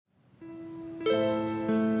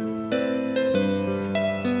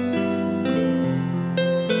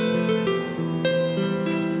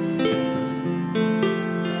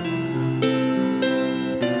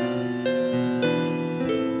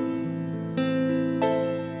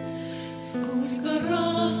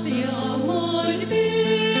я мольбе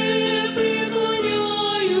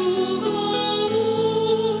преклоняю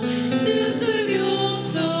главу, сердце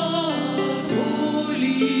рвется от боли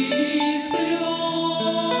и слез.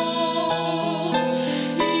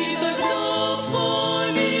 И тогда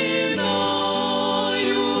вспоминаю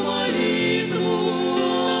молитву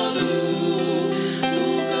одну,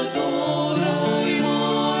 которой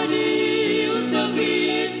молился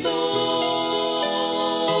Христос.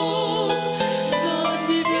 За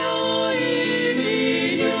тебя и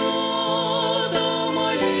меня, да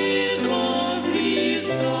молитва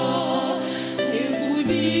Христа, всех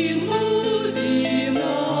глубин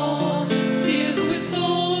глубина, всех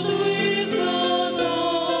высот высота.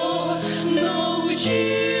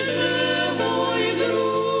 Научись же, мой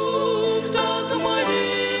друг, так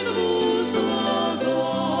молитву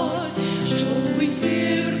слагать, чтобы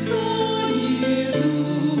сердце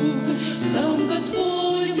недуг сам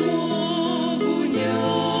Господь мог унять.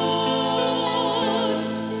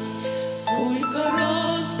 Сколько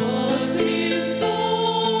раз под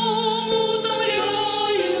Христом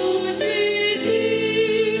утомляюсь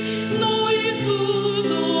идти, но Иисус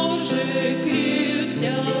уже крест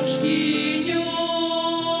тяжкий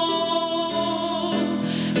нес.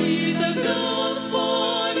 И тогда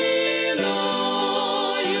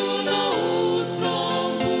вспоминаю на устном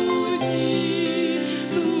пути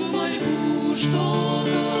ту мольбу, что к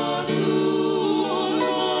Отцу Он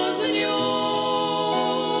вознес.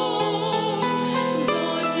 За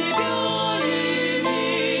тебя и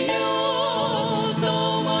меня, да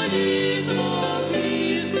молитва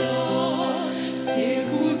Христа, всех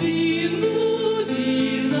глубин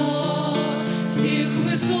глубина, всех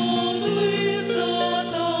высот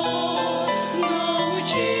высота.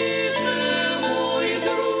 Научись же, мой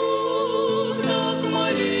друг, так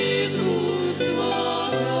молитву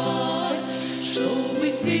слагать, чтобы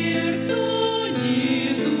сердцу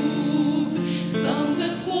недуг сам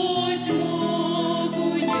Господь мог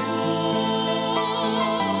унять.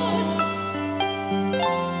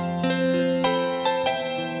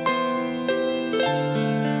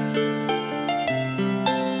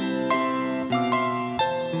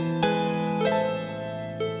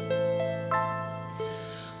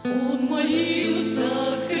 Он молился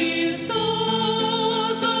с креста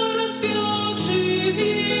за распявших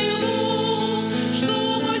его,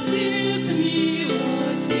 чтоб Отец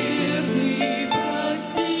милосердный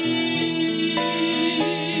простил.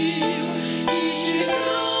 И через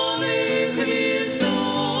раны Христа,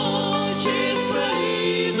 через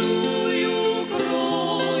пролитую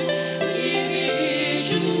кровь,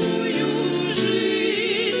 прибегечь